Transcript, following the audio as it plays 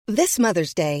This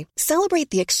Mother's Day, celebrate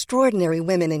the extraordinary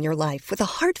women in your life with a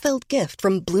heartfelt gift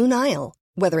from Blue Nile.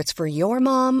 Whether it's for your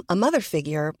mom, a mother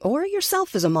figure, or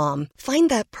yourself as a mom, find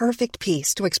that perfect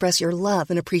piece to express your love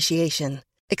and appreciation.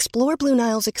 Explore Blue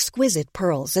Nile's exquisite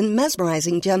pearls and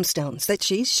mesmerizing gemstones that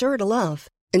she's sure to love.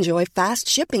 Enjoy fast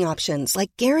shipping options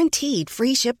like guaranteed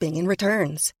free shipping and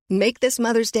returns. Make this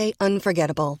Mother's Day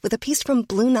unforgettable with a piece from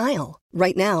Blue Nile.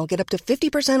 Right now, get up to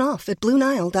 50% off at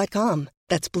BlueNile.com.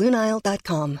 That's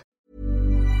BlueNile.com.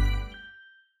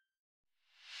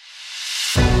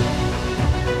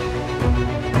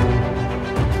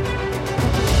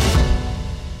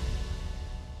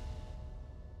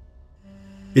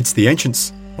 It's The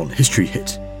Ancients on History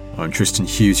Hit. I'm Tristan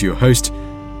Hughes, your host,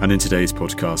 and in today's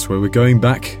podcast, where we're going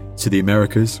back to the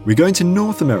Americas, we're going to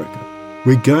North America.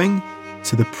 We're going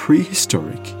to the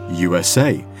prehistoric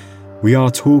USA. We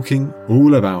are talking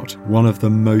all about one of the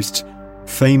most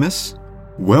famous,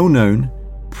 well-known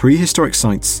prehistoric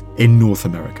sites in North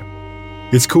America.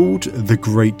 It's called the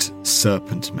Great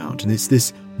Serpent Mound, and it's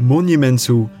this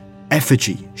monumental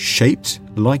effigy shaped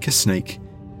like a snake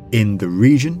in the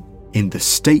region, in the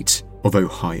state of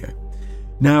Ohio.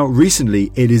 Now,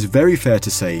 recently, it is very fair to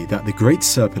say that the Great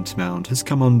Serpent Mound has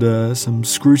come under some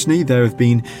scrutiny. There have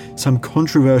been some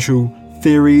controversial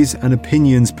theories and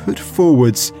opinions put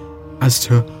forwards as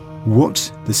to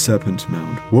what the Serpent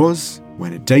Mound was,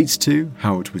 when it dates to,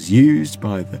 how it was used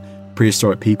by the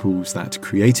prehistoric peoples that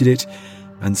created it,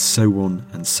 and so on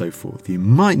and so forth. You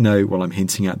might know what I'm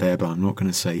hinting at there, but I'm not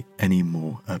going to say any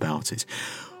more about it.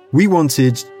 We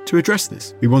wanted to address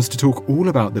this. We wanted to talk all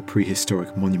about the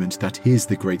prehistoric monument that is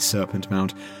the Great Serpent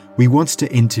Mound. We wanted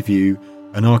to interview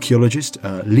an archaeologist,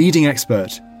 a leading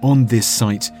expert on this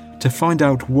site, to find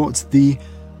out what the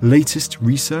latest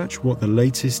research, what the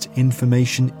latest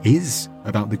information is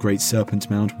about the Great Serpent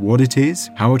Mound, what it is,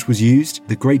 how it was used,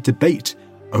 the great debate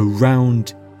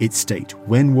around its date.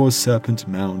 When was Serpent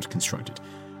Mound constructed?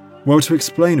 Well, to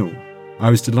explain all, I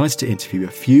was delighted to interview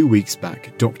a few weeks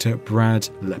back Dr. Brad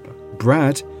Lepper.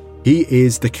 Brad, he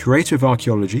is the Curator of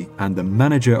Archaeology and the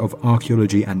Manager of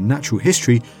Archaeology and Natural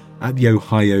History at the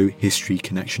Ohio History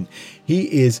Connection.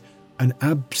 He is an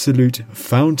absolute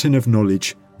fountain of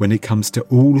knowledge when it comes to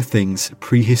all things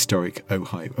prehistoric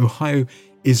Ohio. Ohio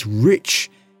is rich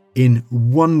in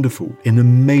wonderful, in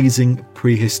amazing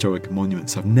prehistoric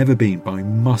monuments. I've never been, but I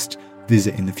must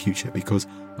visit in the future because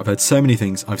I've heard so many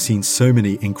things. I've seen so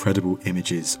many incredible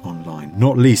images online,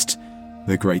 not least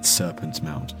the Great Serpent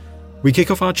Mound. We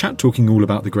kick off our chat talking all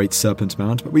about the Great Serpent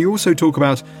Mound, but we also talk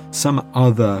about some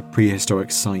other prehistoric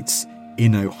sites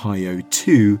in Ohio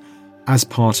too as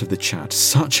part of the chat,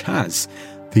 such as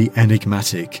the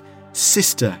enigmatic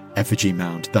sister effigy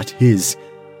mound that is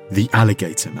the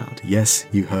Alligator Mound. Yes,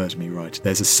 you heard me right.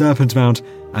 There's a serpent mound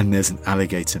and there's an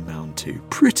alligator mound too.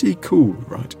 Pretty cool,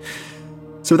 right?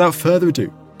 So without further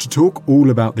ado, to talk all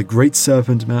about the Great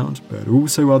Serpent Mound, but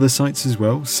also other sites as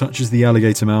well, such as the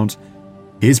Alligator Mound,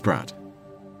 here's Brad.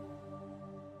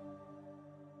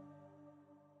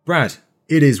 Brad,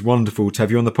 it is wonderful to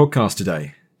have you on the podcast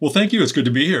today. Well, thank you. It's good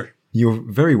to be here. You're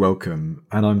very welcome,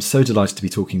 and I'm so delighted to be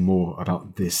talking more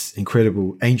about this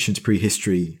incredible ancient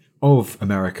prehistory of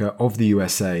America, of the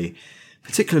USA,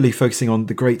 particularly focusing on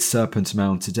the Great Serpent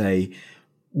Mound today.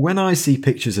 When I see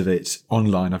pictures of it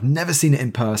online, I've never seen it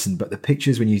in person, but the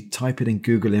pictures, when you type it in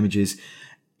Google Images,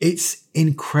 it's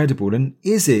incredible. And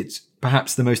is it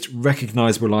perhaps the most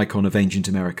recognizable icon of ancient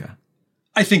America?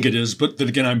 I think it is, but then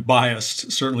again, I'm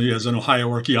biased, certainly as an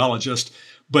Ohio archaeologist.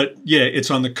 But yeah,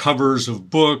 it's on the covers of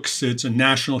books. It's a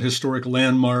national historic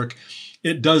landmark.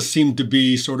 It does seem to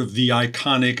be sort of the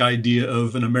iconic idea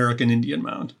of an American Indian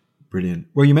mound. Brilliant.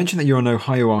 Well, you mentioned that you're an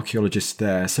Ohio archaeologist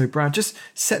there. So, Brad, just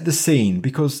set the scene,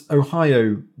 because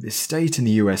Ohio, this state in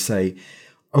the USA,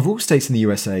 of all states in the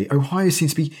USA, Ohio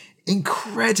seems to be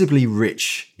incredibly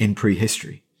rich in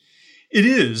prehistory. It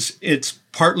is. It's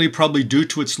partly probably due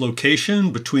to its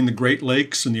location between the Great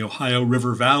Lakes and the Ohio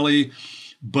River Valley.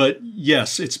 But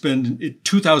yes,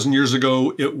 2,000 years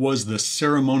ago, it was the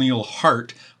ceremonial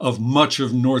heart of much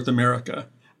of North America.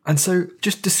 And so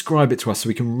just describe it to us so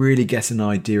we can really get an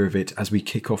idea of it as we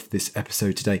kick off this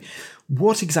episode today.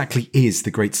 What exactly is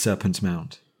the Great Serpent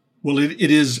Mound? Well, it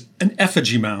is an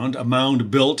effigy mound, a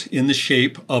mound built in the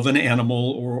shape of an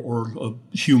animal or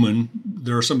a human.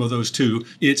 There are some of those too.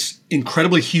 It's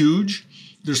incredibly huge.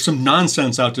 There's some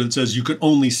nonsense out there that says you can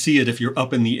only see it if you're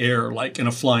up in the air, like in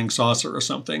a flying saucer or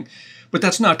something. But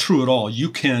that's not true at all. You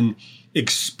can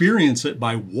experience it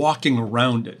by walking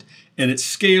around it. And its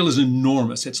scale is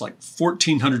enormous. It's like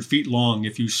 1,400 feet long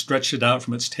if you stretch it out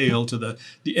from its tail to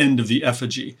the end of the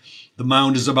effigy. The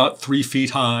mound is about 3 feet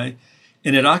high.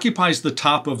 And it occupies the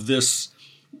top of this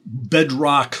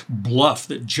bedrock bluff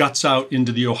that juts out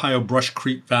into the Ohio Brush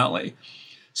Creek Valley.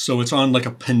 So it's on like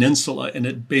a peninsula, and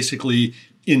it basically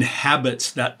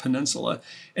inhabits that peninsula.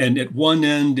 And at one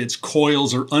end, its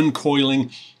coils are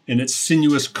uncoiling, and its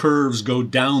sinuous curves go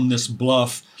down this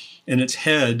bluff, and its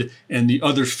head and the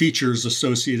other features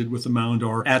associated with the mound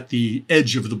are at the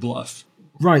edge of the bluff.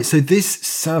 Right, so this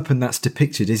serpent that's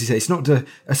depicted, as you say, it's not a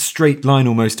straight line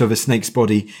almost of a snake's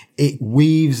body. It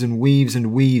weaves and weaves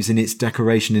and weaves in its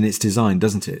decoration, in its design,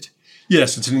 doesn't it?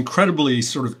 Yes, it's an incredibly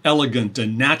sort of elegant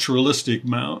and naturalistic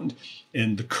mound.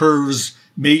 And the curves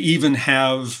may even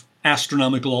have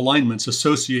astronomical alignments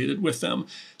associated with them.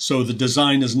 So the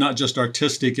design is not just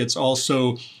artistic, it's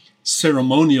also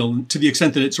ceremonial to the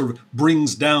extent that it sort of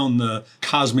brings down the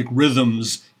cosmic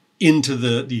rhythms into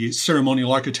the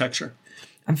ceremonial architecture.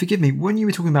 And forgive me, when you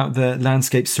were talking about the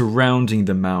landscape surrounding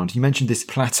the mound, you mentioned this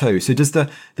plateau. So does the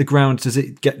ground, does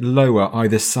it get lower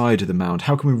either side of the mound?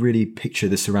 How can we really picture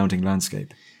the surrounding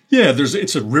landscape? Yeah,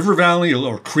 it's a river valley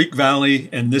or creek valley,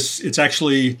 and it's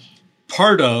actually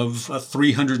part of a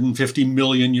 350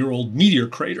 million year old meteor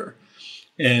crater.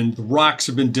 And the rocks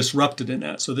have been disrupted in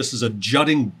that. So this is a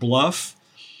jutting bluff.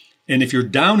 And if you're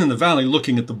down in the valley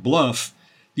looking at the bluff,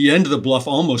 the end of the bluff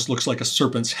almost looks like a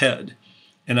serpent's head.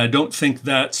 And I don't think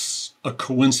that's a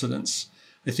coincidence.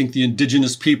 I think the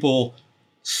indigenous people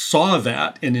saw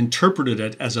that and interpreted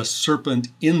it as a serpent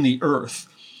in the earth.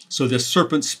 So this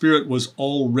serpent spirit was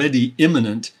already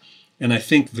imminent. And I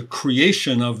think the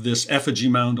creation of this effigy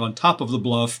mound on top of the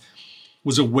bluff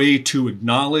was a way to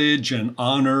acknowledge and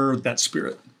honor that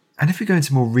spirit. And if we go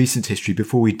into more recent history,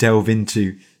 before we delve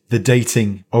into the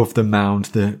dating of the mound,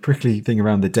 the prickly thing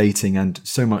around the dating and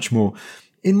so much more,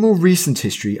 in more recent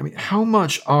history, I mean, how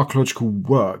much archaeological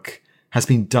work has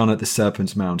been done at the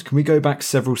Serpent Mound? Can we go back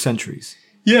several centuries?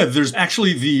 Yeah, there's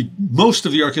actually most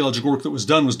of the archaeological work that was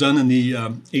done in the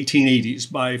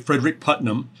 1880s by Frederick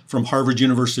Putnam from Harvard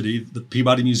University, the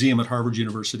Peabody Museum at Harvard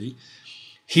University.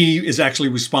 He is actually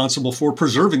responsible for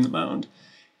preserving the mound.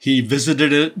 He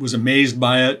visited it, was amazed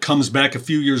by it, comes back a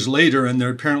few years later, and there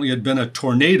apparently had been a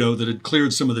tornado that had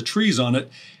cleared some of the trees on it,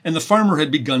 and the farmer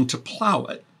had begun to plow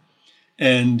it.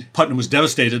 And Putnam was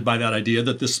devastated by that idea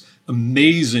that this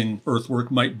amazing earthwork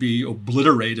might be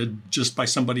obliterated just by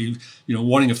somebody,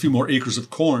 wanting a few more acres of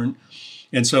corn.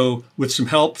 And so with some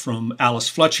help from Alice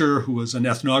Fletcher, who was an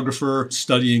ethnographer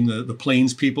studying the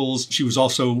Plains peoples, she was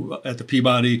also at the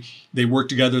Peabody. They worked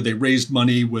together. They raised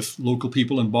money with local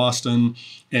people in Boston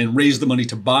and raised the money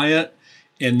to buy it.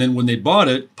 And then when they bought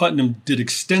it, Putnam did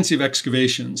extensive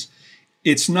excavations.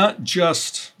 It's not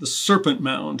just the Serpent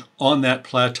Mound on that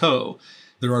plateau.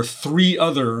 There are 3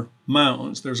 other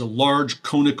mounds. There's a large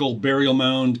conical burial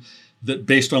mound that,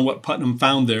 based on what Putnam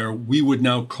found there, we would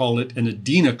now call it an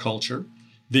Adena culture.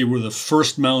 They were the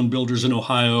first mound builders in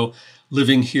Ohio,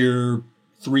 living here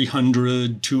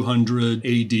 300, 200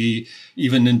 AD,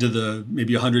 even into the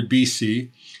maybe 100 BC.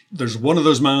 There's one of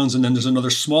those mounds, and then there's another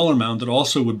smaller mound that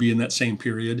also would be in that same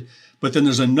period. But then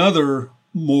there's another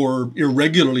more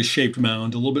irregularly shaped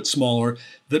mound, a little bit smaller,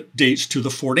 that dates to the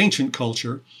Fort Ancient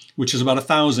culture, which is about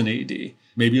 1000 AD,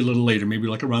 maybe a little later, maybe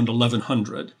like around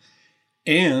 1100.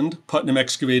 And Putnam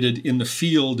excavated in the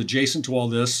field adjacent to all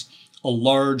this a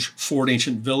large Fort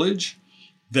Ancient village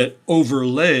that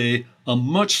overlay a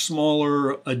much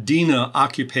smaller Adena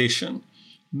occupation.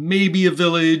 Maybe a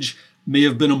village, may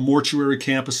have been a mortuary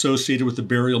camp associated with the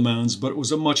burial mounds, but it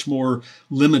was a much more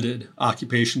limited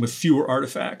occupation with fewer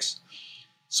artifacts.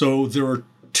 So there are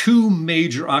 2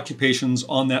 major occupations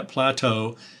on that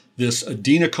plateau, this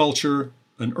Adena culture,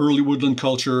 an early woodland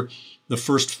culture, the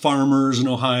first farmers in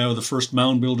Ohio, the first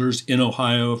mound builders in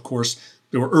Ohio. Of course,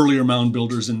 there were earlier mound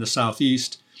builders in the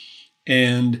southeast.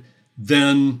 And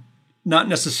then not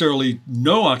necessarily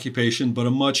no occupation, but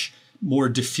a much more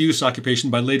diffuse occupation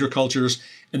by later cultures,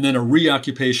 and then a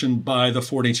reoccupation by the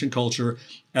Fort Ancient culture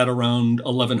at around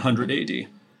 1100 AD.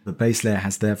 The base layer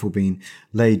has therefore been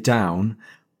laid down.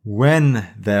 When,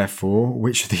 therefore,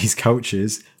 which of these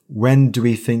cultures, when do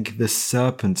we think the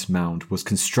Serpent Mound was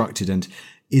constructed and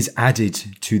is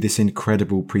added to this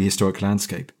incredible prehistoric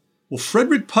landscape? Well,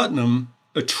 Frederick Putnam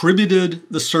attributed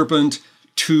the serpent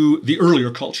to the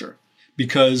earlier culture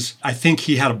because I think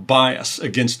he had a bias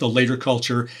against the later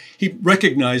culture. He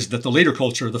recognized that the later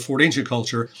culture, the Fort Ancient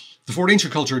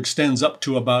culture extends up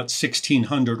to about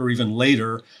 1600 or even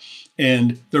later.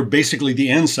 And they're basically the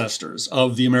ancestors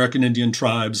of the American Indian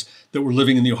tribes that were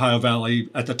living in the Ohio Valley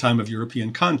at the time of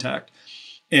European contact.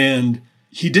 And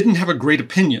he didn't have a great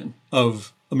opinion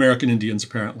of American Indians,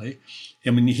 apparently.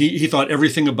 I mean, he thought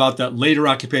everything about that later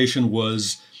occupation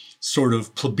was sort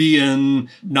of plebeian,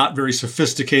 not very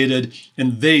sophisticated,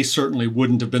 and they certainly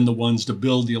wouldn't have been the ones to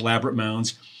build the elaborate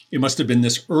mounds. It must have been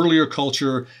this earlier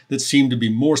culture that seemed to be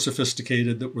more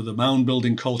sophisticated, that were the mound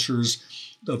building cultures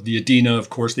of the Adena, of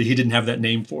course. He didn't have that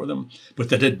name for them, but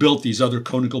that had built these other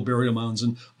conical burial mounds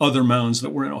and other mounds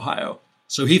that were in Ohio.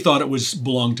 So he thought it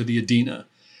belonged to the Adena.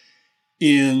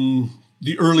 In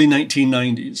the early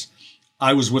 1990s,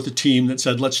 I was with a team that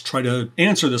said, let's try to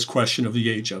answer this question of the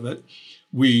age of it.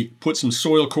 We put some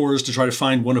soil cores to try to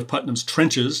find one of Putnam's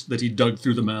trenches that he dug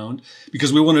through the mound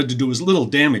because we wanted to do as little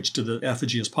damage to the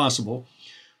effigy as possible.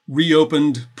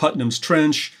 Reopened Putnam's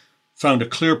trench, found a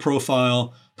clear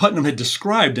profile. Putnam had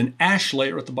described an ash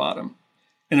layer at the bottom.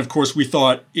 And of course, we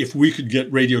thought if we could get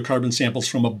radiocarbon samples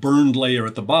from a burned layer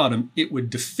at the bottom, it would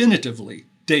definitively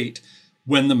date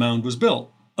when the mound was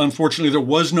built. Unfortunately, there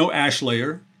was no ash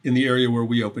layer in the area where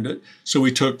we opened it. So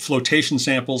we took flotation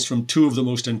samples from two of the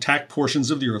most intact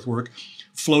portions of the earthwork,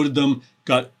 floated them,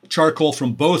 got charcoal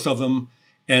from both of them,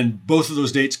 and both of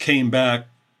those dates came back,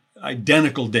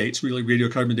 identical dates, really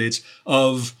radiocarbon dates,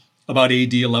 of about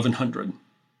AD 1100.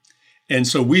 And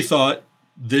so we thought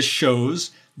this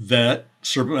shows that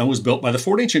Serpent Mound was built by the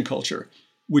Fort Ancient culture,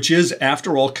 which is,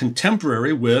 after all,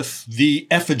 contemporary with the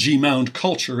effigy mound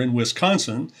culture in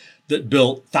Wisconsin that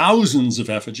built thousands of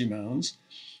effigy mounds,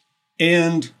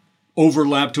 and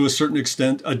overlapped to a certain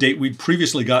extent a date we'd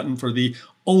previously gotten for the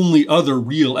only other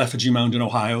real effigy mound in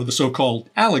Ohio, the so-called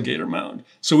Alligator Mound.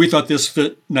 So we thought this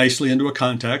fit nicely into a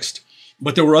context.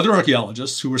 But there were other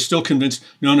archaeologists who were still convinced,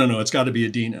 no, it's got to be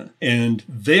Adena. And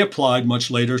they applied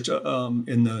much later to,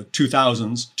 in the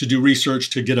 2000s to do research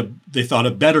to get they thought,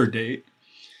 a better date.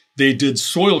 They did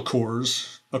soil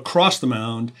cores across the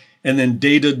mound and then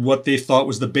dated what they thought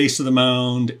was the base of the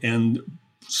mound and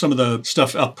some of the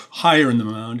stuff up higher in the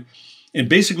mound. And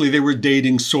basically they were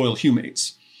dating soil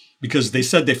humates because they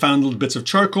said they found little bits of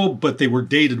charcoal, but they were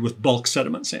dated with bulk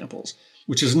sediment samples,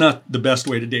 which is not the best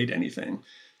way to date anything.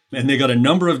 And they got a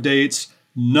number of dates.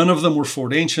 None of them were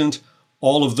Fort Ancient.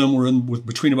 All of them were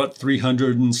between about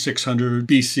 300 and 600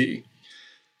 BC.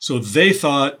 So they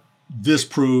thought this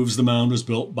proves the mound was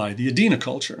built by the Adena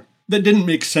culture. That didn't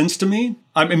make sense to me.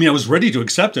 I mean, I was ready to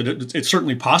accept it. It's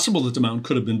certainly possible that the mound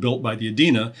could have been built by the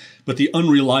Adena, but the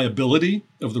unreliability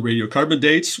of the radiocarbon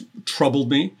dates troubled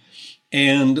me.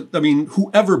 And I mean,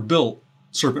 whoever built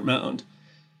Serpent Mound,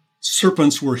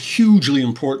 serpents were hugely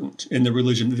important in their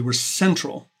religion. They were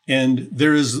central. And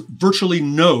there is virtually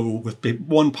no, with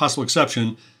one possible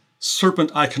exception,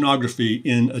 serpent iconography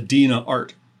in Adena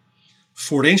art.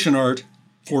 Fort Ancient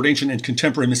and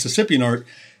contemporary Mississippian art,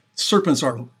 serpents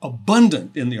are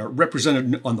abundant in the art,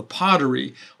 represented on the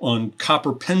pottery, on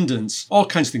copper pendants, all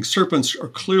kinds of things. Serpents are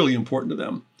clearly important to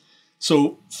them.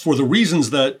 So for the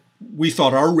reasons that we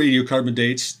thought our radiocarbon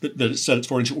dates that it said it's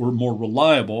Fort Ancient were more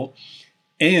reliable,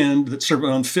 and that Serpent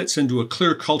Mound fits into a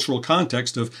clear cultural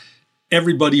context of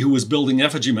everybody who was building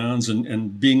effigy mounds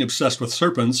and being obsessed with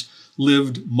serpents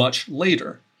lived much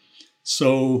later.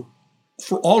 So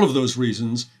for all of those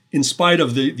reasons, in spite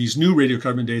of these new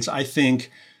radiocarbon dates, I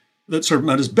think that Serpent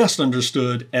Mound is best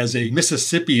understood as a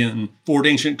Mississippian Fort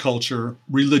Ancient culture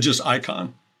religious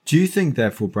icon. Do you think,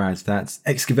 therefore, Brad, that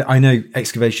I know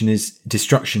excavation is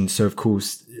destruction, so of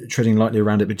course treading lightly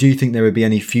around it, but do you think there would be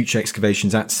any future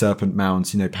excavations at Serpent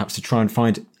Mounds, perhaps to try and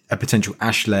find a potential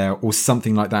ash layer or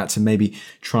something like that to maybe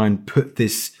try and put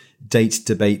this date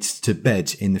debate to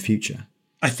bed in the future?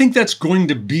 I think that's going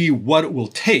to be what it will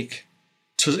take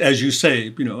to, as you say,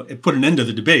 put an end to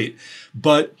the debate.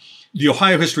 But the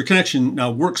Ohio History Connection now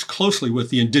works closely with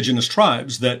the indigenous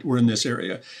tribes that were in this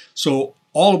area. So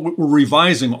we're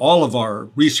revising all of our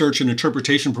research and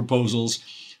interpretation proposals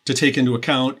to take into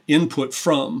account input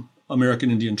from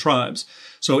American Indian tribes.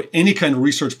 So any kind of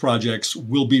research projects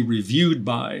will be reviewed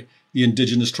by the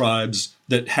indigenous tribes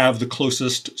that have the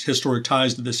closest historic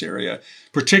ties to this area,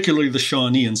 particularly the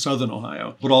Shawnee in southern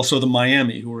Ohio, but also the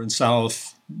Miami, who are in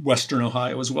southwestern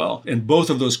Ohio as well. And both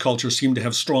of those cultures seem to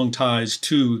have strong ties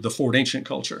to the Fort Ancient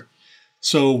culture.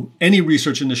 So any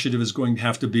research initiative is going to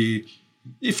have to be,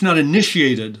 if not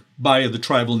initiated by the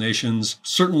tribal nations,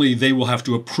 certainly they will have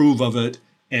to approve of it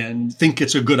and think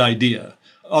it's a good idea.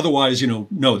 Otherwise,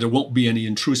 no, there won't be any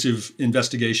intrusive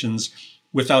investigations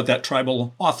without that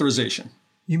tribal authorization.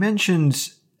 You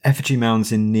mentioned effigy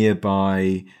mounds in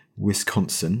nearby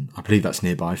Wisconsin. I believe that's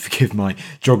nearby. Forgive my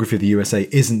geography of the USA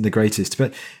isn't the greatest.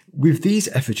 But with these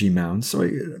effigy mounds,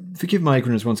 sorry, forgive my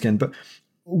ignorance once again, but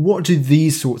what do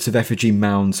these sorts of effigy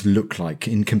mounds look like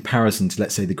in comparison to,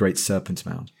 let's say, the Great Serpent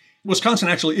Mound? Wisconsin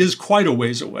actually is quite a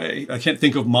ways away. I can't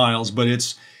think of miles, but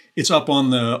it's up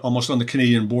on almost on the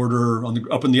Canadian border,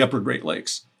 up in the upper Great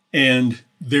Lakes. And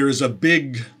there is a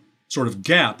big sort of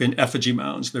gap in effigy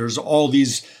mounds. There's all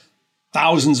these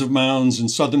thousands of mounds in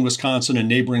southern Wisconsin and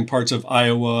neighboring parts of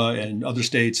Iowa and other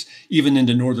states, even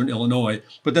into northern Illinois.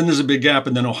 But then there's a big gap,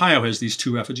 and then Ohio has these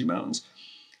 2 effigy mounds.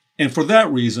 And for that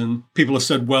reason, people have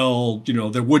said, well,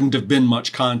 there wouldn't have been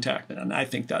much contact. And I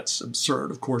think that's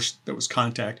absurd. Of course, there was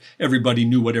contact. Everybody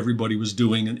knew what everybody was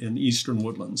doing in the eastern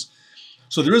woodlands.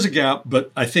 So there is a gap,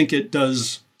 but I think it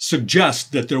does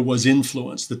suggest that there was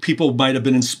influence, that people might have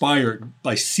been inspired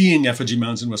by seeing effigy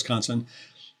mounds in Wisconsin.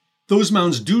 Those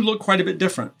mounds do look quite a bit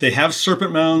different. They have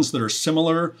serpent mounds that are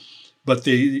similar, but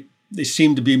they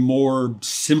seem to be more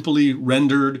simply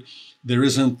rendered. There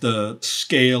isn't the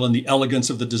scale and the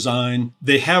elegance of the design.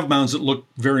 They have mounds that look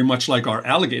very much like our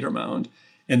alligator mound,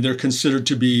 and they're considered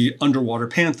to be underwater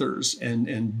panthers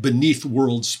and beneath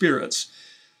world spirits.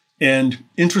 And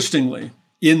interestingly,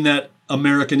 in that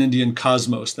American Indian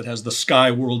cosmos that has the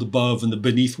sky world above and the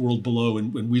beneath world below,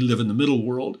 and when we live in the middle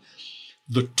world,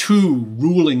 the 2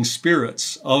 ruling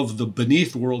spirits of the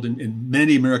beneath world in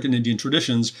many American Indian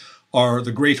traditions are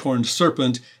the great horned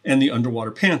serpent and the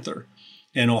underwater panther.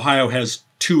 And Ohio has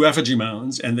 2 effigy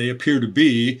mounds, and they appear to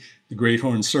be the great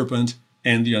horned serpent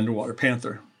and the underwater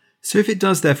panther. So if it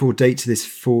does therefore date to this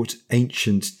Fort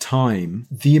ancient time,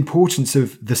 the importance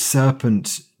of the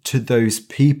serpent to those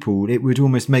people, it would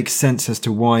almost make sense as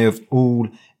to why of all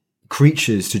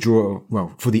creatures to draw,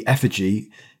 well, for the effigy,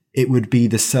 it would be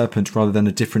the serpent rather than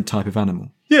a different type of animal.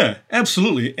 Yeah,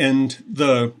 absolutely. And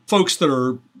the folks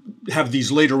that have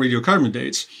these later radiocarbon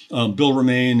dates, Bill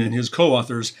Romaine and his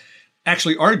co-authors,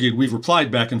 actually argued, we've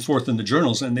replied back and forth in the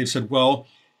journals, and they've said, well,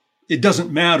 it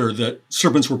doesn't matter that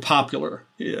serpents were popular,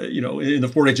 in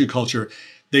the Fort Ancient culture.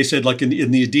 They said, like in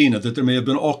the Adena, that there may have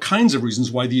been all kinds of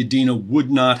reasons why the Adena would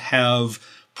not have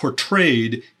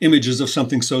portrayed images of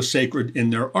something so sacred in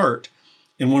their art.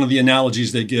 And one of the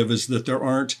analogies they give is that there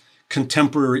aren't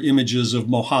contemporary images of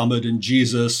Muhammad and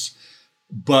Jesus,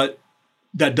 but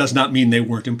that does not mean they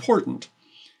weren't important.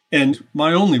 And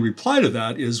my only reply to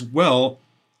that is, well,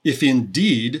 if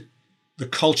indeed the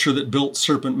culture that built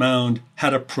Serpent Mound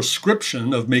had a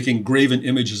prescription of making graven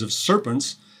images of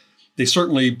serpents, they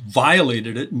certainly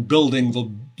violated it in building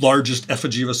the largest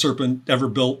effigy of a serpent ever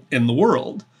built in the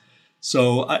world.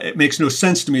 So it makes no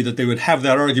sense to me that they would have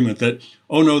that argument that,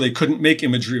 oh no, they couldn't make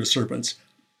imagery of serpents.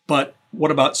 But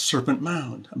what about Serpent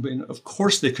Mound? I mean, of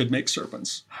course they could make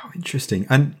serpents. How interesting.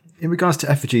 And in regards to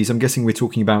effigies, I'm guessing we're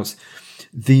talking about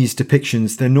these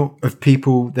depictions. They're not of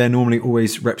people. They're normally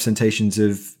always representations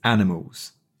of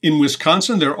animals. In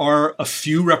Wisconsin, there are a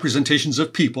few representations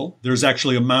of people. There's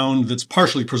actually a mound that's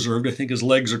partially preserved. I think his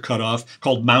legs are cut off,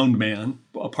 called Mound Man,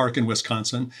 a park in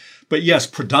Wisconsin. But yes,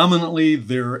 predominantly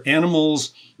they're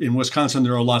animals. In Wisconsin,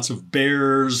 there are lots of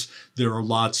bears. There are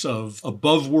lots of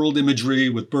above-world imagery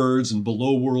with birds and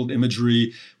below-world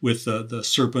imagery with the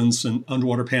serpents and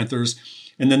underwater panthers.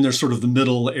 And then there's sort of the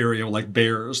middle area, like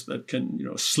bears that can,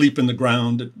 sleep in the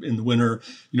ground in the winter,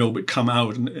 but come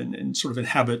out and sort of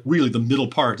inhabit really the middle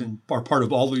part and are part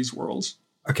of all these worlds.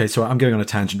 Okay, so I'm going on a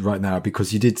tangent right now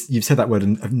because you've said that word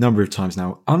a number of times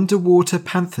now. Underwater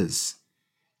panthers.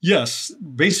 Yes,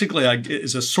 basically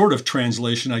is a sort of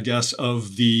translation, I guess,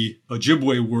 of the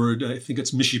Ojibwe word. I think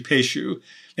it's Mishipeshu,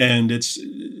 and it's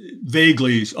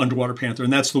vaguely underwater panther.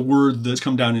 And that's the word that's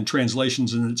come down in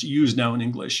translations and it's used now in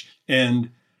English. And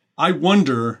I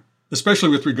wonder, especially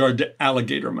with regard to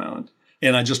alligator mound,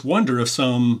 and I just wonder if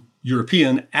some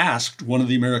European asked one of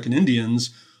the American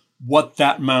Indians what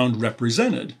that mound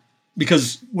represented.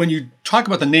 Because when you talk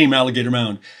about the name alligator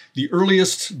mound, the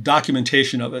earliest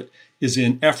documentation of it is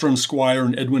in Ephraim Squire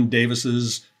and Edwin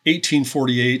Davis's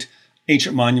 1848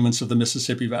 Ancient Monuments of the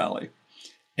Mississippi Valley.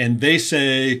 And they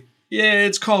say, yeah,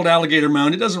 it's called alligator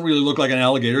mound. It doesn't really look like an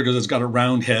alligator because it's got a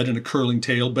round head and a curling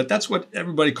tail, but that's what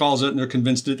everybody calls it, and they're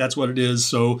convinced that that's what it is,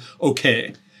 so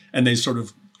okay. And they sort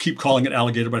of keep calling it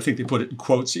alligator, but I think they put it in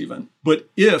quotes even. But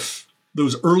if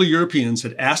those early Europeans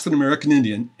had asked an American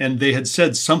Indian and they had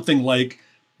said something like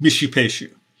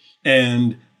Mishipeshu,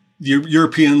 and the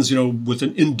Europeans, with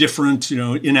an indifferent,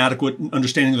 inadequate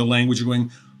understanding of the language, are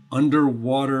going,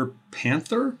 underwater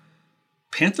panther?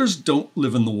 Panthers don't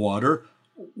live in the water.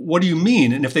 What do you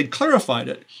mean? And if they'd clarified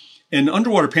it, and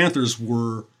underwater panthers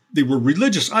were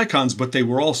religious icons, but they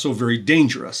were also very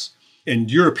dangerous.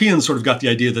 And Europeans sort of got the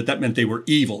idea that meant they were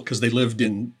evil because they lived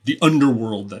in the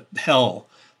underworld, that hell,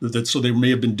 so they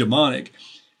may have been demonic.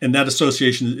 And that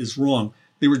association is wrong.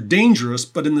 They were dangerous,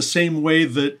 but in the same way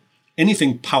that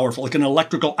anything powerful, like an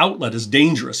electrical outlet, is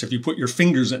dangerous if you put your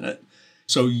fingers in it.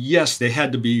 So yes, they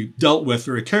had to be dealt with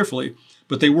very carefully,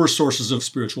 but they were sources of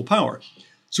spiritual power.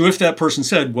 So if that person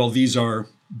said, well, these are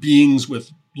beings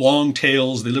with long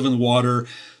tails, they live in the water,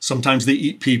 sometimes they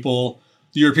eat people,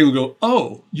 the European would go,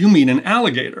 oh, you mean an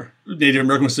alligator? Native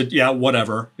Americans said, yeah,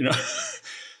 whatever,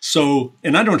 So,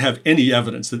 and I don't have any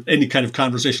evidence that any kind of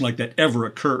conversation like that ever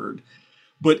occurred.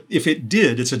 But if it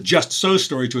did, it's a just so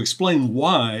story to explain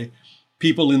why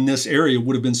people in this area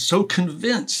would have been so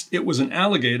convinced it was an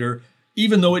alligator,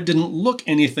 even though it didn't look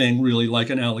anything really like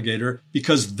an alligator,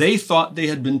 because they thought they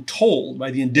had been told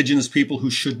by the indigenous people who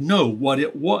should know what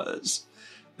it was.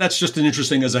 That's just an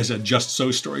interesting, as I said, just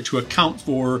so story to account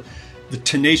for the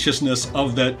tenaciousness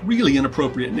of that really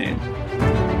inappropriate name.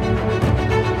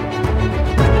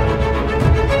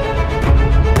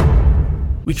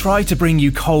 We try to bring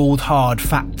you cold, hard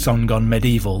facts on Gone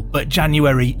Medieval, but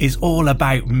January is all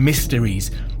about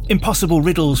mysteries. Impossible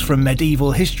riddles from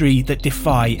medieval history that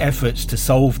defy efforts to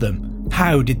solve them.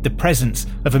 How did the presence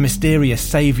of a mysterious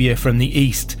saviour from the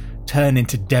East turn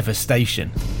into devastation?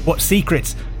 What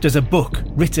secrets does a book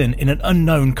written in an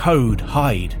unknown code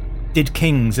hide? Did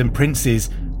kings and princes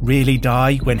really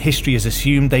die when history has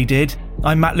assumed they did?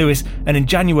 I'm Matt Lewis, and in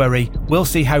January we'll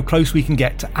see how close we can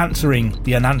get to answering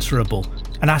the unanswerable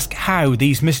and ask how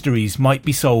these mysteries might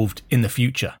be solved in the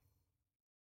future.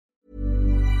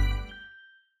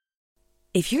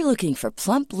 If you're looking for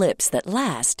plump lips that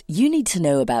last, you need to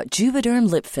know about Juvederm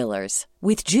lip fillers.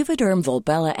 With Juvederm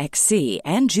Volbella XC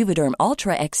and Juvederm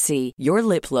Ultra XC, your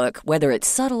lip look, whether it's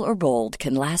subtle or bold,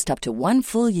 can last up to 1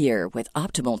 full year with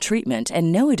optimal treatment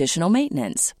and no additional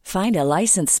maintenance. Find a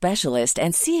licensed specialist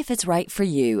and see if it's right for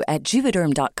you at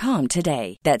Juvederm.com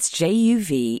today. That's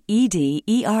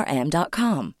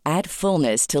JUVEDERM.com. Add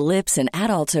fullness to lips in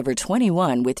adults over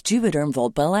 21 with Juvederm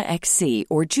Volbella XC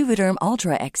or Juvederm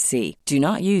Ultra XC. Do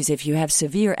not use if you have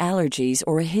severe allergies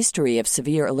or a history of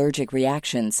severe allergic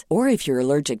reactions, or if you're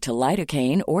allergic to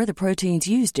lidocaine or the proteins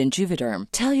used in Juvederm.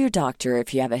 Tell your doctor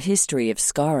if you have a history of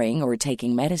scarring or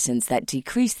taking medicines that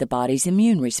decrease the body's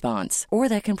immune response or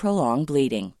that can prolong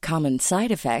bleeding. Common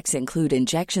side effects include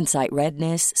injection site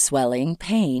redness, swelling,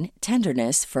 pain,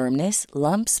 tenderness, firmness,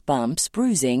 lumps, bumps,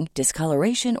 bruising,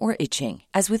 discoloration, or itching.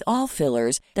 As with all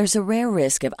fillers, there's a rare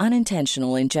risk of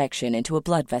unintentional injection into a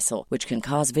blood vessel, which can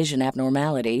cause vision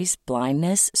abnormalities,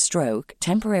 blindness, stroke,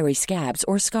 temporary scabs,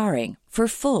 or scarring. For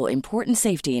full, important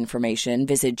safety information,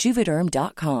 visit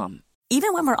Juvederm.com.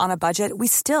 Even when we're on a budget, we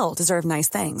still deserve nice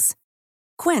things.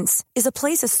 Quince is a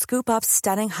place to scoop up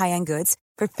stunning high-end goods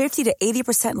for 50 to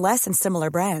 80% less than similar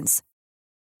brands.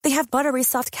 They have buttery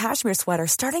soft cashmere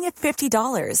sweaters starting at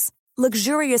 $50,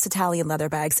 luxurious Italian leather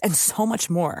bags, and so much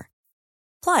more.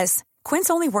 Plus, Quince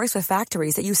only works with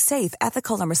factories that use safe,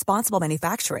 ethical, and responsible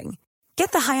manufacturing.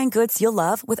 Get the high-end goods you'll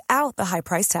love without the high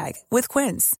price tag with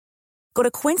Quince. Go to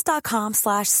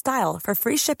quince.com/style for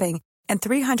free shipping and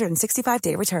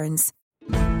 365-day returns.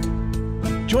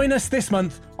 Join us this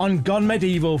month on Gone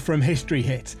Medieval from History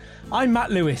Hit. I'm Matt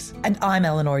Lewis. And I'm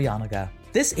Eleanor Yanaga.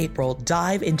 This April,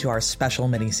 dive into our special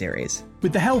mini-series.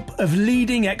 With the help of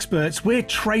leading experts, we're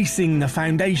tracing the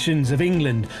foundations of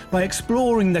England by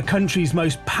exploring the country's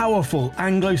most powerful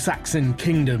Anglo-Saxon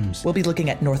kingdoms. We'll be looking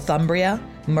at Northumbria,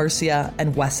 Mercia,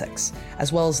 and Wessex,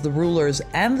 as well as the rulers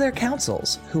and their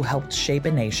councils who helped shape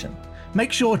a nation.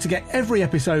 Make sure to get every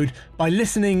episode by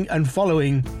listening and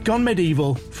following Gone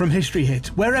Medieval from History Hit,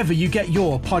 wherever you get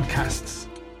your podcasts.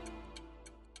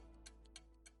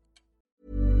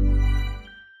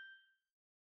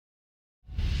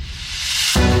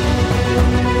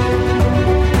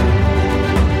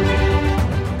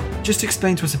 Just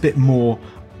explain to us a bit more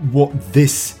what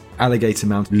this alligator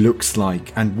mound looks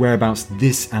like and whereabouts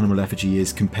this animal effigy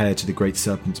is compared to the Great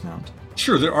Serpent mound.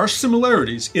 Sure, there are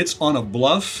similarities. It's on a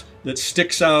bluff that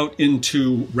sticks out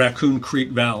into Raccoon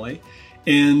Creek Valley,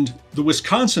 and the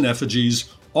Wisconsin effigies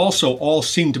also all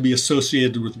seem to be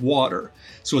associated with water.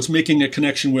 So it's making a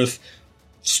connection with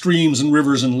streams and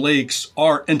rivers and lakes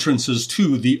are entrances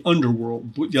to the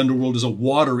underworld. The underworld is a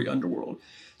watery underworld.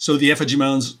 So the effigy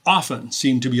mounds often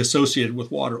seem to be associated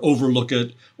with water, overlook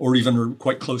it, or even are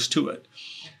quite close to it.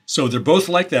 So they're both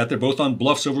like that. They're both on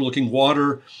bluffs overlooking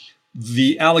water.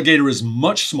 The alligator is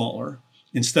much smaller.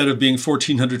 Instead of being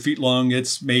 1,400 feet long,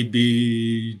 it's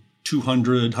maybe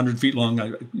 200, 100 feet long.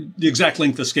 The exact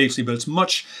length escapes me, but it's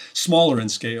much smaller in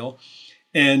scale.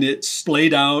 And it's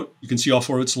splayed out. You can see all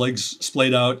four of its legs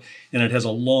splayed out, and it has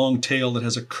a long tail that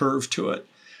has a curve to it.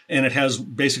 And it has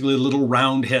basically a little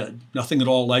round head, nothing at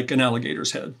all like an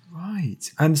alligator's head. Right.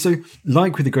 And so,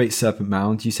 like with the Great Serpent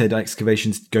mound, you said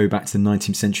excavations go back to the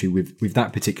 19th century with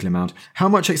that particular mound. How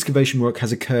much excavation work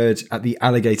has occurred at the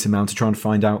alligator mound to try and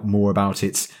find out more about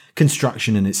its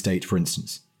construction and its date, for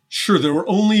instance? Sure, there were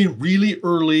only really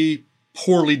early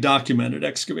poorly documented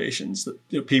excavations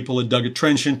that people had dug a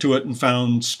trench into it and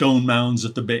found stone mounds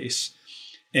at the base.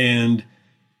 And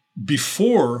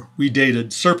before we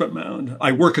dated Serpent Mound,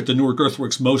 I work at the Newark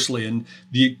Earthworks mostly, and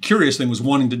the curious thing was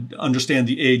wanting to understand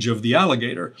the age of the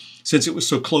alligator, since it was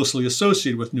so closely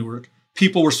associated with Newark.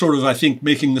 People were sort of, I think,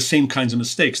 making the same kinds of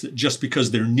mistakes, that just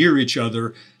because they're near each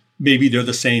other, maybe they're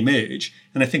the same age.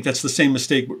 And I think that's the same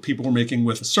mistake people were making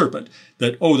with a serpent,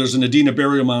 that, oh, there's an Adena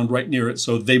burial mound right near it,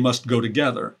 so they must go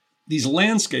together. These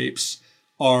landscapes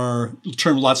are a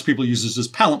term lots of people use as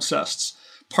palimpsests,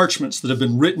 parchments that have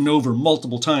been written over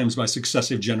multiple times by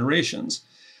successive generations.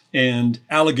 And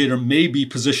alligator may be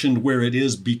positioned where it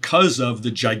is because of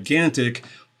the gigantic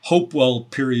Hopewell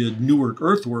period Newark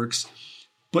earthworks,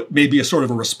 but maybe a sort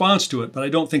of a response to it. But I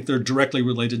don't think they're directly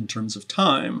related in terms of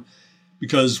time,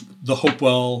 because the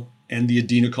Hopewell and the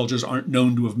Adena cultures aren't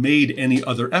known to have made any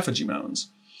other effigy mounds.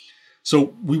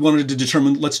 So we wanted to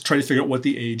determine, let's try to figure out what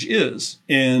the age is.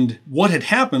 And what had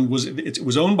happened was it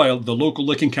was owned by the local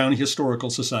Licking County Historical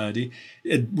Society.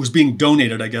 It was being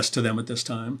donated, I guess, to them at this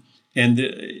time. And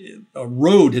a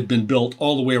road had been built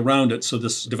all the way around it so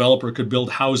this developer could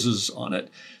build houses on it.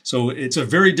 So it's a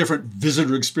very different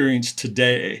visitor experience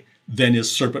today than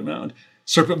is Serpent Mound.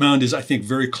 Serpent Mound is, I think,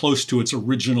 very close to its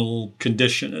original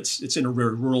condition. It's in a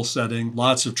very rural setting,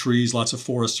 lots of trees, lots of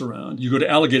forests around. You go to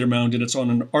Alligator Mound and it's on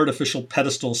an artificial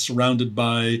pedestal surrounded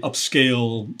by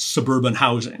upscale suburban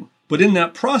housing. But in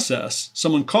that process,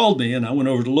 someone called me and I went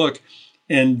over to look,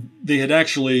 and they had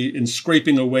actually, in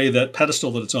scraping away that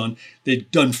pedestal that it's on,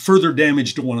 they'd done further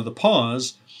damage to one of the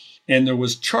paws, and there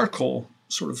was charcoal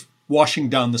sort of washing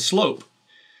down the slope.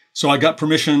 So I got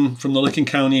permission from the Licking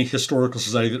County Historical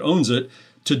Society that owns it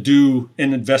to do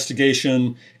an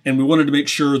investigation, and we wanted to make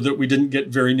sure that we didn't get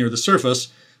very near the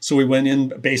surface. So we went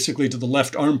in basically to the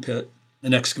left armpit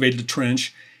and excavated a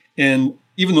trench. And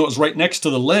even though it was right next to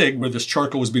the leg where this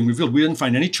charcoal was being revealed, we didn't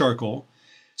find any charcoal.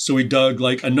 So we dug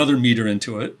like another meter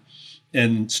into it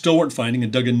and still weren't finding,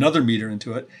 and dug another meter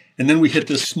into it. And then we hit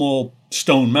this small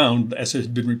stone mound, as it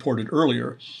had been reported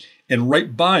earlier. And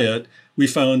right by it, we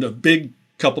found a big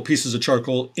couple pieces of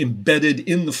charcoal embedded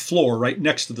in the floor right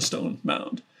next to the stone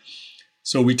mound.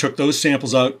 So we took those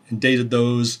samples out and dated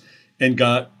those and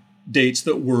got dates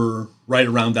that were right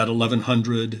around that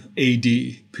 1100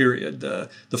 AD period,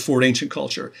 the Fort Ancient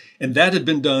culture. And that had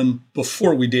been done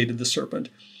before we dated the Serpent.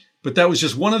 But that was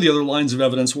just one of the other lines of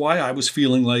evidence why I was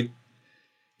feeling like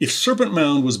if Serpent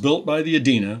Mound was built by the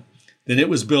Adena, then it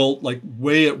was built like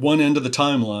way at one end of the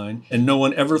timeline, and no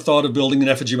one ever thought of building an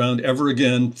effigy mound ever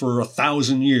again for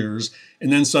 1,000 years,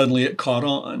 and then suddenly it caught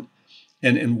on.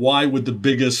 And why would the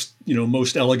biggest,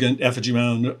 most elegant effigy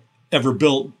mound ever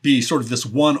built be sort of this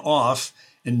one-off,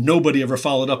 and nobody ever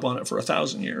followed up on it for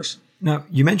 1,000 years? Now,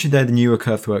 you mentioned there the Newark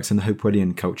earthworks and the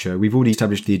Hopewellian culture. We've already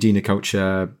established the Adena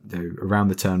culture around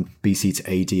the turn BC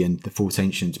to AD, and the Fort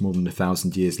Ancient more than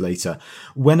 1,000 years later.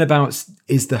 Whenabouts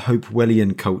is the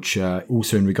Hopewellian culture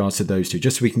also in regards to those two,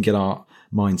 just so we can get our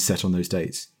minds set on those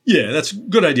dates? Yeah, that's a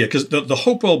good idea, because the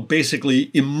Hopewell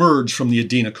basically emerged from the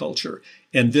Adena culture.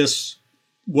 And this,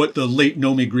 what the late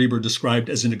Nomi Grieber described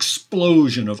as an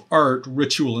explosion of art,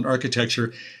 ritual, and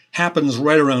architecture, happens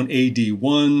right around AD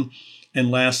 1 and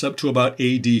lasts up to about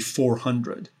AD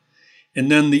 400.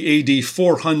 And then the AD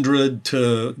 400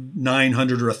 to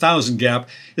 900 or 1,000 gap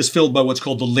is filled by what's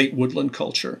called the late woodland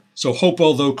culture. So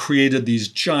Hopewell, though, created these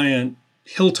giant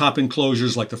hilltop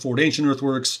enclosures like the Fort Ancient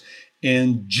earthworks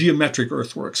and geometric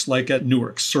earthworks like at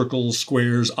Newark, circles,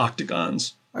 squares,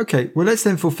 octagons. Okay, well, let's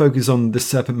then focus on the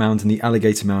Serpent Mound and the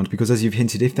Alligator Mound, because as you've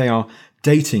hinted, if they are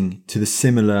dating to the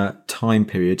similar time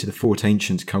period to the Fort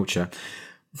Ancient culture,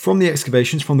 from the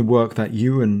excavations, from the work that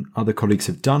you and other colleagues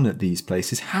have done at these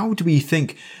places, how do we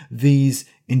think these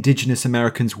indigenous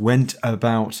Americans went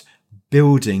about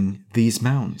building these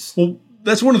mounds? Well,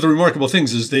 that's one of the remarkable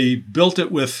things, is they built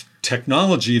it with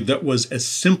technology that was as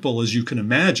simple as you can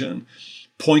imagine.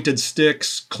 Pointed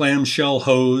sticks, clamshell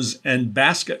hose, and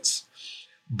baskets.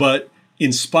 But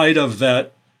in spite of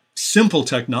that simple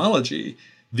technology,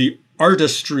 the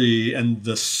artistry and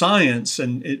the science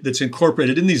that's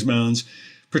incorporated in these mounds,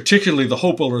 particularly the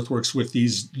Hopewell earthworks with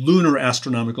these lunar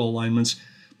astronomical alignments,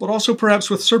 but also perhaps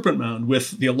with Serpent Mound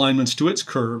with the alignments to its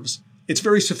curves. It's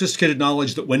very sophisticated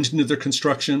knowledge that went into their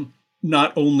construction,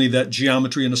 not only that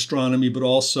geometry and astronomy, but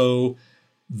also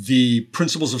the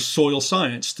principles of soil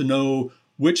science to know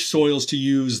which soils to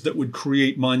use that would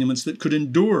create monuments that could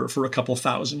endure for a couple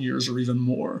thousand years or even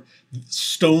more.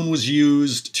 Stone was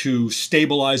used to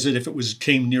stabilize it if it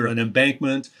came near an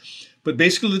embankment. But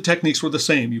basically the techniques were the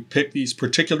same. You pick these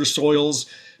particular soils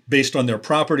based on their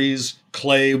properties.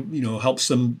 Clay, helps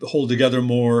them hold together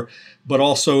more, but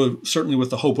also certainly with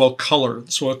the Hopewell color.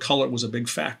 The soil color was a big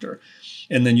factor.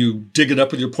 And then you dig it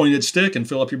up with your pointed stick and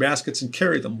fill up your baskets and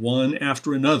carry them one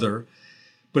after another.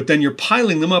 But then you're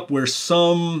piling them up where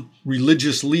some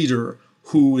religious leader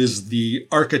who is the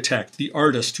architect, the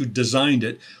artist who designed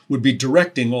it, would be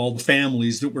directing all the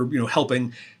families that were,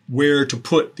 helping where to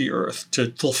put the earth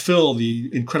to fulfill the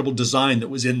incredible design that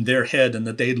was in their head and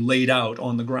that they'd laid out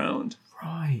on the ground.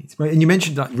 Right. And you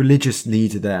mentioned that religious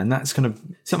leader there, and that's kind of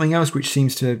something else which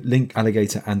seems to link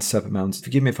Alligator and Serpent Mounds.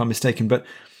 Forgive me if I'm mistaken, but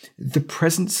the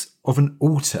presence of an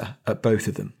altar at both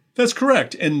of them. That's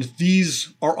correct. And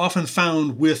these are often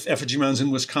found with effigy mounds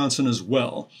in Wisconsin as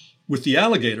well. With the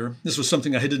Alligator, this was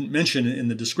something I didn't mention in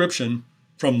the description.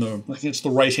 I think it's the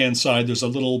right-hand side, there's a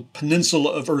little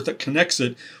peninsula of earth that connects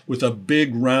it with a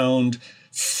big, round,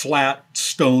 flat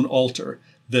stone altar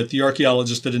that the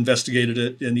archaeologist that investigated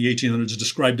it in the 1800s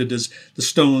described it as the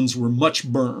stones were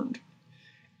much burned.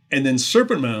 And then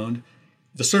Serpent Mound,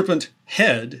 the serpent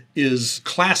head is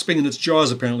clasping in its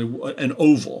jaws, apparently, an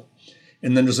oval.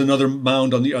 And then there's another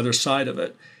mound on the other side of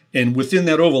it. And within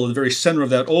that oval, in the very center of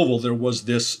that oval, there was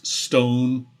this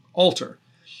stone altar.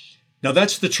 Now,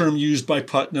 that's the term used by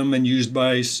Putnam and used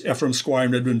by Ephraim Squire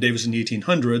and Edwin Davis in the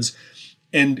 1800s.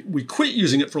 And we quit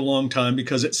using it for a long time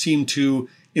because it seemed to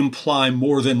imply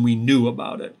more than we knew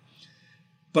about it.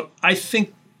 But I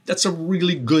think that's a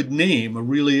really good name.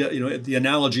 The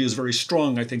analogy is very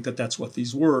strong. I think that's what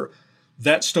these were.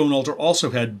 That stone altar also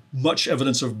had much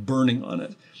evidence of burning on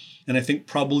it. And I think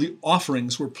probably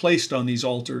offerings were placed on these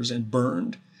altars and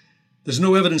burned. There's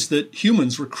no evidence that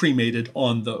humans were cremated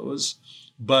on those,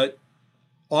 but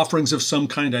offerings of some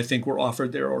kind, I think, were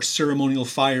offered there, or ceremonial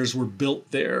fires were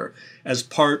built there as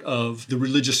part of the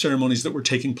religious ceremonies that were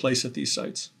taking place at these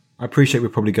sites. I appreciate we're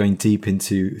probably going deep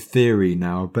into theory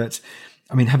now, but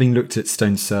having looked at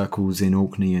stone circles in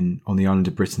Orkney and on the island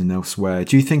of Britain and elsewhere,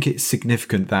 do you think it's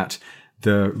significant that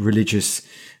the religious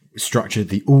structure,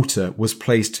 the altar, was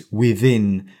placed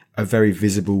within a very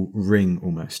visible ring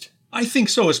almost? I think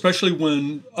so, especially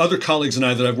when other colleagues and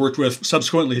I that I've worked with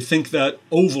subsequently think that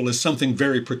oval is something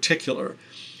very particular.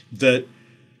 That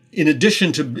in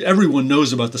addition to, everyone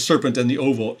knows about the serpent and the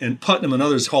oval, and Putnam and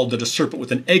others called it a serpent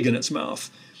with an egg in its mouth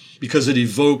because it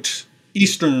evoked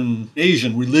Eastern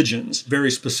Asian religions very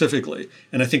specifically.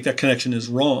 And I think that connection is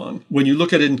wrong. When you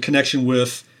look at it in connection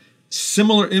with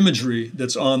similar imagery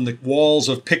that's on the walls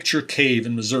of Picture Cave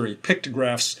in Missouri,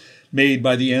 pictographs made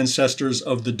by the ancestors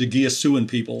of the Dageasuan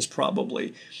peoples,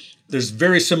 probably. There's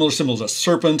very similar symbols, a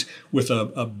serpent with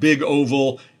a big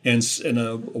oval and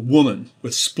a woman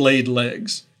with splayed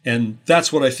legs. And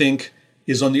that's what I think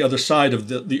is on the other side of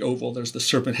the oval. There's the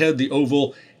serpent head, the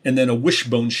oval, and then a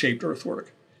wishbone-shaped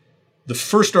earthwork. The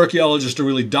first archaeologist to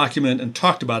really document and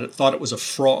talked about it thought it was a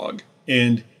frog.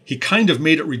 And he kind of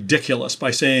made it ridiculous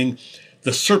by saying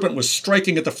the serpent was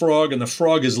striking at the frog and the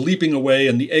frog is leaping away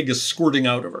and the egg is squirting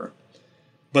out of her.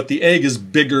 But the egg is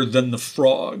bigger than the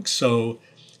frog. So,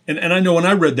 and I know when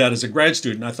I read that as a grad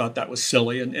student, I thought that was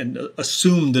silly and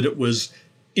assumed that it was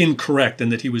incorrect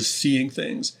and that he was seeing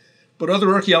things. But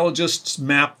other archaeologists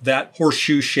mapped that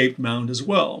horseshoe-shaped mound as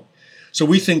well. So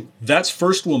we think that's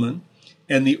first woman,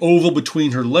 and the oval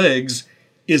between her legs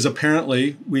is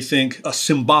apparently, we think, a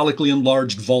symbolically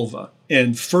enlarged vulva.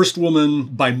 And first woman,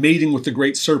 by mating with the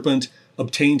great serpent,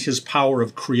 obtained his power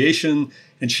of creation,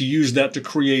 and she used that to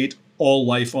create all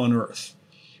life on earth.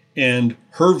 And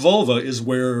her vulva is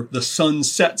where the sun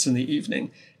sets in the evening,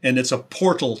 and it's a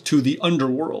portal to the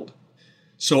underworld.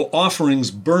 So offerings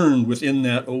burned within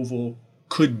that oval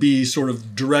could be sort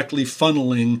of directly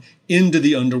funneling into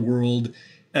the underworld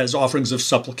as offerings of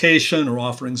supplication or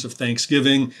offerings of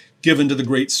thanksgiving given to the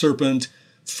great serpent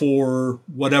for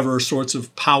whatever sorts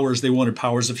of powers they wanted,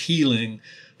 powers of healing,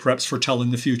 perhaps foretelling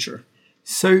the future.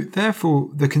 So therefore,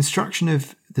 the construction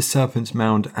of the Serpent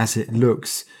Mound as it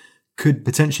looks could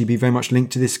potentially be very much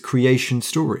linked to this creation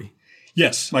story.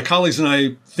 Yes, my colleagues and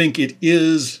I think it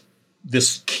is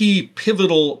this key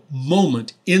pivotal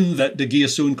moment in that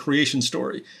Dageasuan creation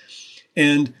story.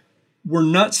 And we're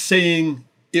not saying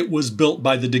it was built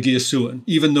by the Dageasuan,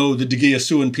 even though the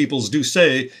Dageasuan peoples do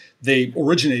say they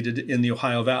originated in the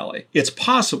Ohio Valley. It's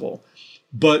possible,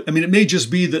 but it may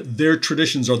just be that their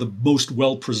traditions are the most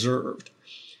well-preserved.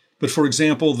 But for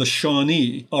example, the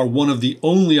Shawnee are one of the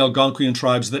only Algonquian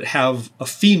tribes that have a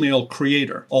female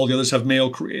creator. All the others have male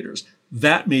creators.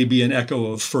 That may be an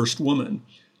echo of first woman.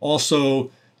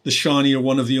 Also, the Shawnee are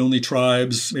one of the only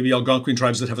tribes, maybe Algonquian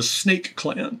tribes, that have a snake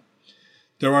clan.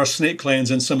 There are snake clans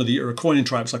in some of the Iroquoian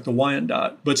tribes, like the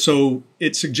Wyandot. But so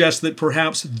it suggests that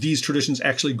perhaps these traditions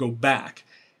actually go back.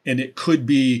 And it could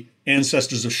be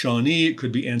ancestors of Shawnee, it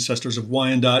could be ancestors of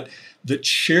Wyandot that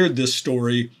shared this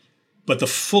story. But the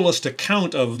fullest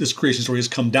account of this creation story has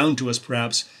come down to us,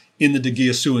 perhaps, in the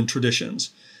Dagiasuan traditions.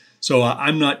 So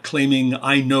I'm not claiming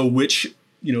I know which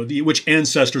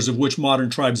ancestors of which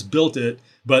modern tribes built it,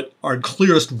 but our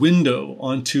clearest window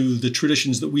onto the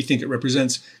traditions that we think it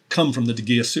represents come from the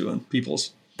Dagiasuan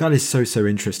peoples. That is so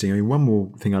interesting. I mean, one more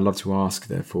thing I'd love to ask,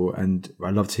 therefore, and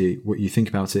I'd love to hear what you think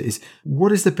about it, is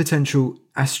what is the potential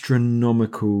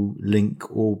astronomical link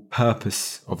or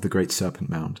purpose of the Great Serpent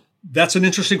Mound? That's an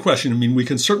interesting question. I mean, we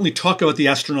can certainly talk about the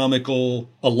astronomical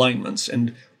alignments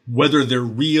and whether they're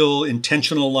real,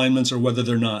 intentional alignments or whether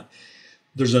they're not.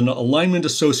 There's an alignment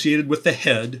associated with the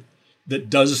head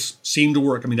that does seem to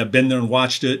work. I mean, I've been there and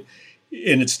watched it,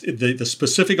 and it's the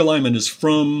specific alignment is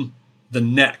from the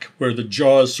neck, where the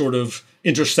jaws sort of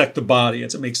intersect the body.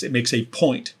 It makes a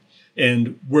point.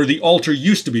 And where the altar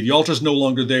used to be, the altar's no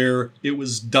longer there. It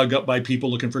was dug up by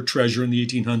people looking for treasure in the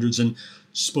 1800s and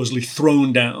supposedly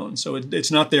thrown down. So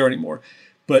it's not there anymore.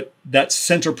 But that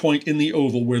center point in the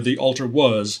oval where the altar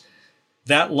was,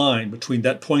 that line between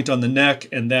that point on the neck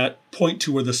and that point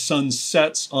to where the sun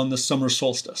sets on the summer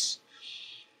solstice.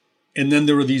 And then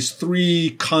there were these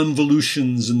three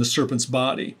convolutions in the serpent's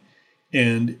body.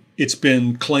 And it's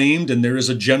been claimed, and there is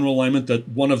a general alignment, that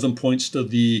one of them points to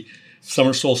the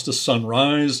summer solstice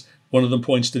sunrise, one of them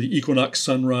points to the equinox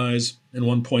sunrise, and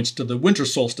one points to the winter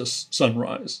solstice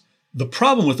sunrise. The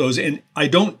problem with those, and I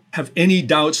don't have any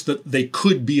doubts that they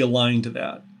could be aligned to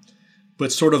that,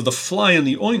 but sort of the fly in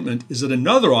the ointment is that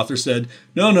another author said,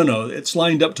 no, it's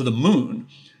lined up to the moon.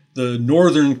 The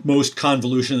northernmost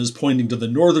convolution is pointing to the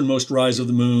northernmost rise of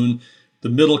the moon. The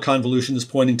middle convolution is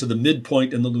pointing to the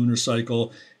midpoint in the lunar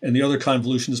cycle, and the other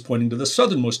convolution is pointing to the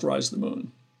southernmost rise of the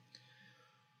moon.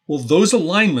 Well, those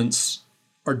alignments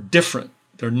are different.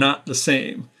 They're not the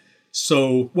same.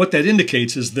 So what that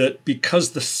indicates is that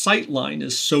because the sight line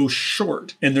is so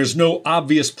short and there's no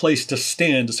obvious place to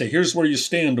stand to say, here's where you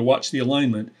stand to watch the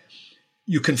alignment,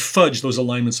 you can fudge those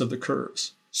alignments of the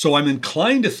curves. So I'm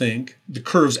inclined to think the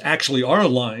curves actually are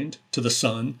aligned to the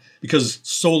sun because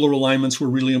solar alignments were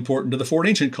really important to the Fort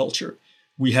Ancient culture.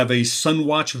 We have a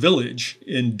Sunwatch village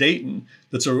in Dayton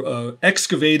that's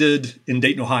excavated in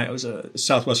Dayton, Ohio,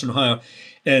 southwestern Ohio.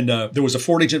 And there was a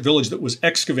Fort Ancient village that was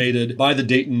excavated by the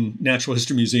Dayton Natural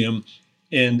History Museum.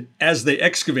 And as they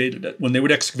excavated it, when they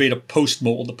would excavate a post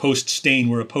mold, a post stain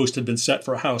where a post had been set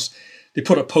for a house, they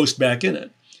put a post back in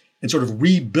it and sort of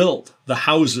rebuilt the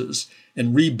houses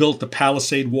and rebuilt the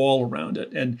palisade wall around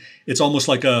it. And it's almost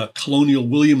like a colonial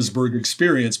Williamsburg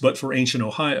experience, but for ancient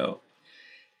Ohio.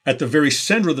 At the very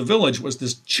center of the village was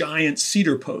this giant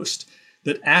cedar post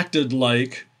that acted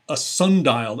like a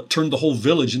sundial that turned the whole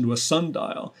village into a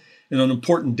sundial. And on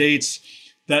important dates,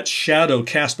 that shadow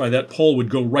cast by that pole would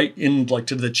go right in like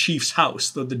to the chief's house,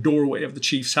 the doorway of the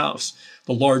chief's house,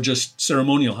 the largest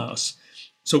ceremonial house.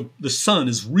 So the sun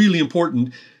is really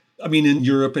important. I mean, in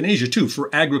Europe and Asia too, for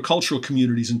agricultural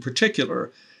communities in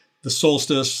particular, the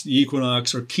solstice, the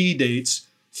equinox are key dates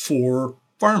for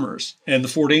farmers. And the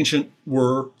Fort Ancient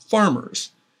were farmers.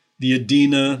 The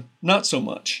Adena, not so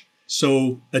much.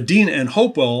 So Adena and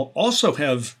Hopewell also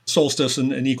have solstice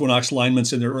and equinox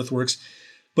alignments in their earthworks.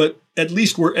 But at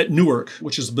least we're at Newark,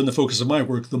 which has been the focus of my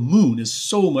work, the moon is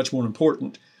so much more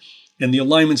important. And the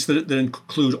alignments that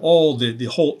include all the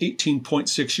whole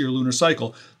 18.6-year lunar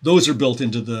cycle, those are built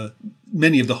into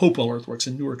many of the Hopewell earthworks,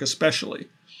 in Newark especially.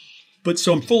 But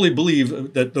so I fully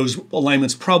believe that those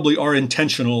alignments probably are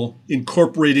intentional,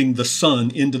 incorporating the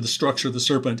sun into the structure of the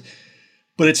serpent.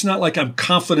 But it's not like I'm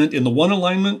confident in the one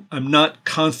alignment. I'm not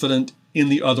confident in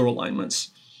the other alignments.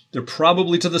 They're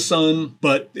probably to the sun,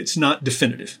 but it's not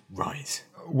definitive. Right.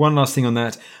 One last thing on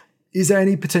that. Is there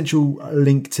any potential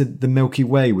link to the Milky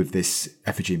Way with this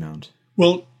effigy mound?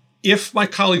 Well, if my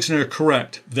colleagues and I are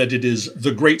correct that it is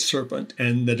the Great Serpent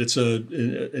and that it's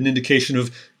an indication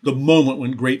of the moment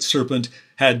when Great Serpent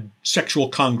had sexual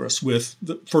congress with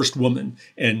the first woman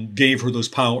and gave her those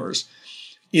powers,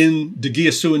 in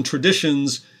Dagiasuan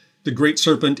traditions, the Great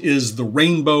Serpent is the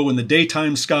rainbow in the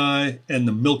daytime sky and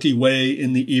the Milky Way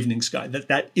in the evening sky.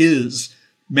 That is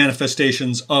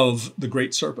manifestations of the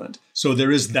Great Serpent. So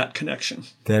there is that connection.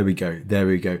 There we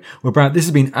go. Well, Brad, this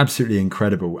has been absolutely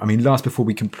incredible. I mean, before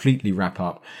we completely wrap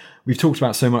up, we've talked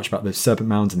about so much about the Serpent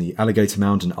Mound and the Alligator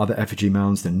Mound and other effigy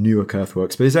mounds, the Newark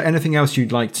earthworks. But is there anything else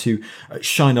you'd like to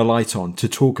shine a light on, to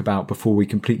talk about before we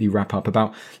completely wrap up,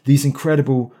 about these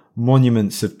incredible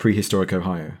monuments of prehistoric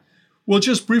Ohio? Well,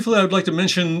 just briefly, I would like to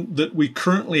mention that we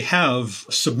currently have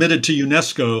submitted to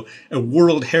UNESCO a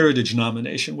World Heritage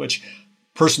nomination, which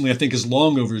personally I think is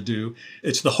long overdue.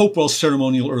 It's the Hopewell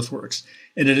ceremonial earthworks,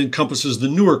 and it encompasses the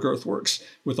Newark earthworks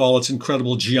with all its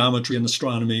incredible geometry and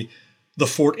astronomy, the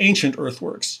Fort Ancient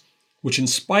earthworks, which in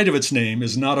spite of its name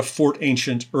is not a Fort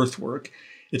Ancient earthwork.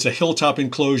 It's a hilltop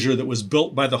enclosure that was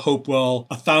built by the Hopewell.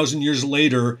 1,000 years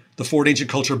later, the Fort Ancient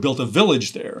culture built a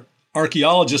village there.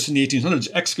 Archaeologists in the 1800s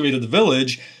excavated the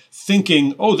village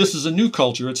thinking, oh, this is a new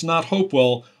culture. It's not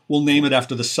Hopewell. We'll name it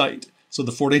after the site. So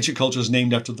the Fort Ancient culture is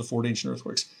named after the Fort Ancient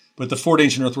earthworks. But the Fort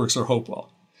Ancient earthworks are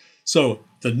Hopewell. So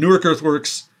the Newark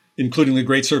earthworks, including the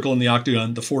Great Circle and the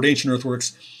Octagon, the Fort Ancient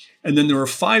earthworks. And then there are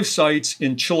 5 sites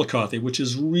in Chillicothe, which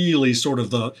is really sort of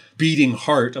the beating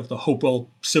heart of the Hopewell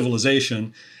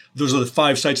civilization. Those are the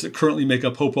 5 sites that currently make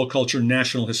up Hopewell Culture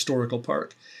National Historical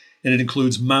Park. And it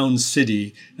includes Mound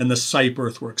City and the Sipe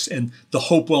earthworks and the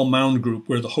Hopewell Mound Group,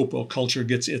 where the Hopewell culture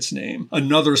gets its name.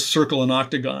 Another circle and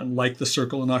octagon, like the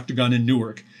circle and octagon in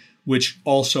Newark, which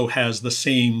also has the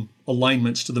same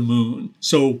alignments to the moon.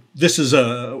 So this is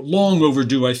a long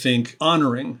overdue, I think,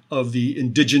 honoring of the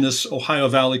indigenous Ohio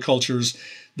Valley cultures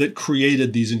that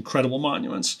created these incredible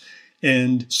monuments.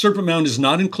 And Serpent Mound is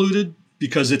not included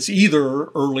because it's either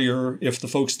earlier, if the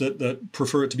folks that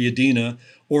prefer it to be Adena,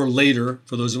 or later,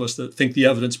 for those of us that think the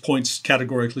evidence points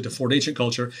categorically to Fort Ancient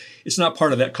culture. It's not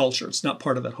part of that culture. It's not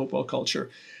part of that Hopewell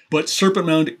culture. But Serpent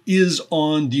Mound is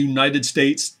on the United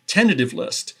States tentative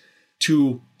list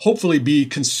to hopefully be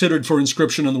considered for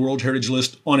inscription on the World Heritage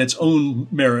List on its own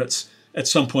merits at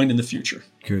some point in the future.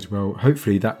 Good. Well,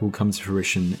 hopefully that will come to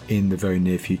fruition in the very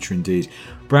near future indeed.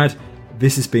 Brad,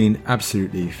 this has been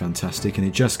absolutely fantastic, and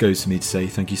it just goes for me to say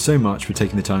thank you so much for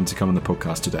taking the time to come on the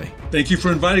podcast today. Thank you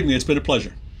for inviting me. It's been a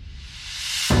pleasure.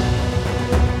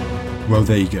 Well,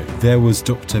 there you go. There was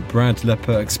Dr. Brad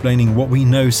Lepper explaining what we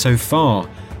know so far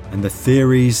and the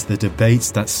theories, the debates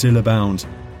that still abound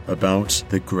about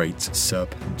the Great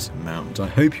Serpent Mound. I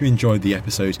hope you enjoyed the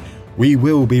episode. We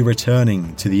will be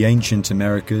returning to the ancient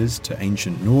Americas, to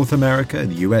ancient North America,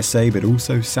 the USA, but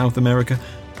also South America,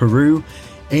 Peru,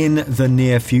 in the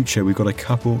near future. We've got a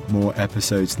couple more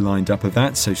episodes lined up of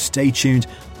that, so stay tuned.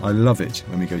 I love it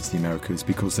when we go to the Americas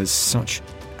because there's such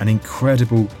an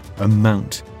incredible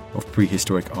amount of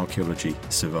prehistoric archaeology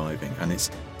surviving, and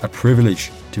it's a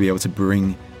privilege to be able to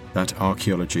bring that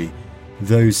archaeology,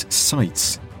 those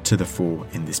sites, to the fore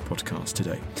in this podcast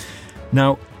today.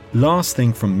 Now, last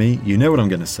thing from me, you know what I'm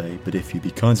going to say, but if you'd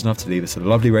be kind enough to leave us a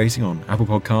lovely rating on Apple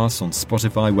Podcasts, on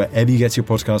Spotify, wherever you get your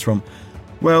podcast from,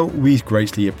 well, we'd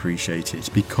greatly appreciate it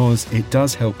because it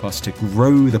does help us to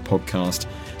grow the podcast,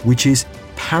 which is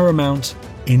paramount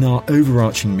in our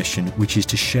overarching mission, which is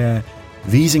to share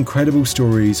these incredible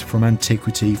stories from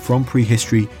antiquity, from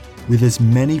prehistory, with as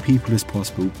many people as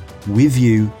possible, with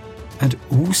you, and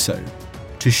also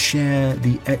to share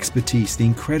the expertise, the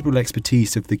incredible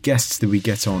expertise of the guests that we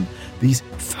get on, these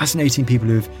fascinating people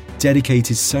who have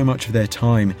dedicated so much of their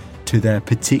time to their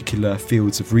particular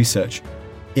fields of research.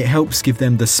 It helps give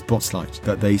them the spotlight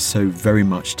that they so very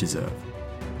much deserve.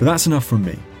 But that's enough from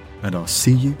me, and I'll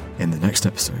see you in the next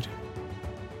episode.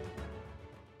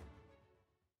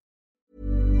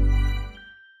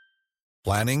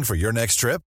 Planning for your next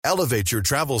trip? Elevate your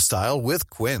travel style with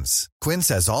Quince. Quince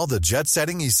has all the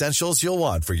jet-setting essentials you'll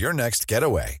want for your next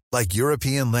getaway, like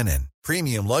European linen,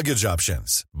 premium luggage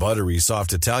options, buttery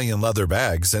soft Italian leather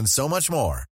bags, and so much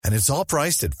more. And it's all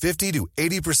priced at 50 to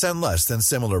 80% less than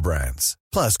similar brands.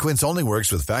 Plus, Quince only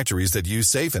works with factories that use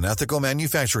safe and ethical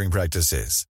manufacturing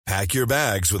practices. Pack your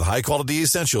bags with high-quality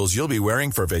essentials you'll be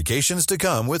wearing for vacations to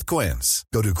come with Quince.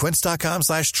 Go to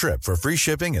quince.com/trip for free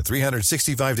shipping and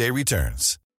 365-day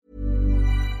returns.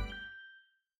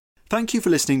 Thank you for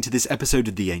listening to this episode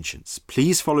of The Ancients.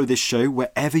 Please follow this show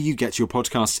wherever you get your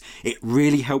podcasts. It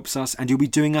really helps us and you'll be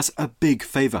doing us a big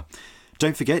favour.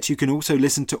 Don't forget, you can also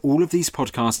listen to all of these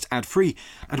podcasts ad-free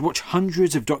and watch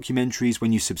hundreds of documentaries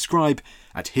when you subscribe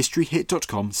at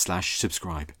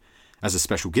historyhit.com/subscribe. As a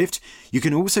special gift, you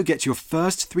can also get your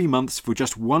first 3 months for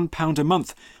just £1 a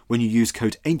month when you use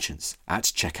code ANCIENTS at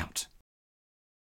checkout.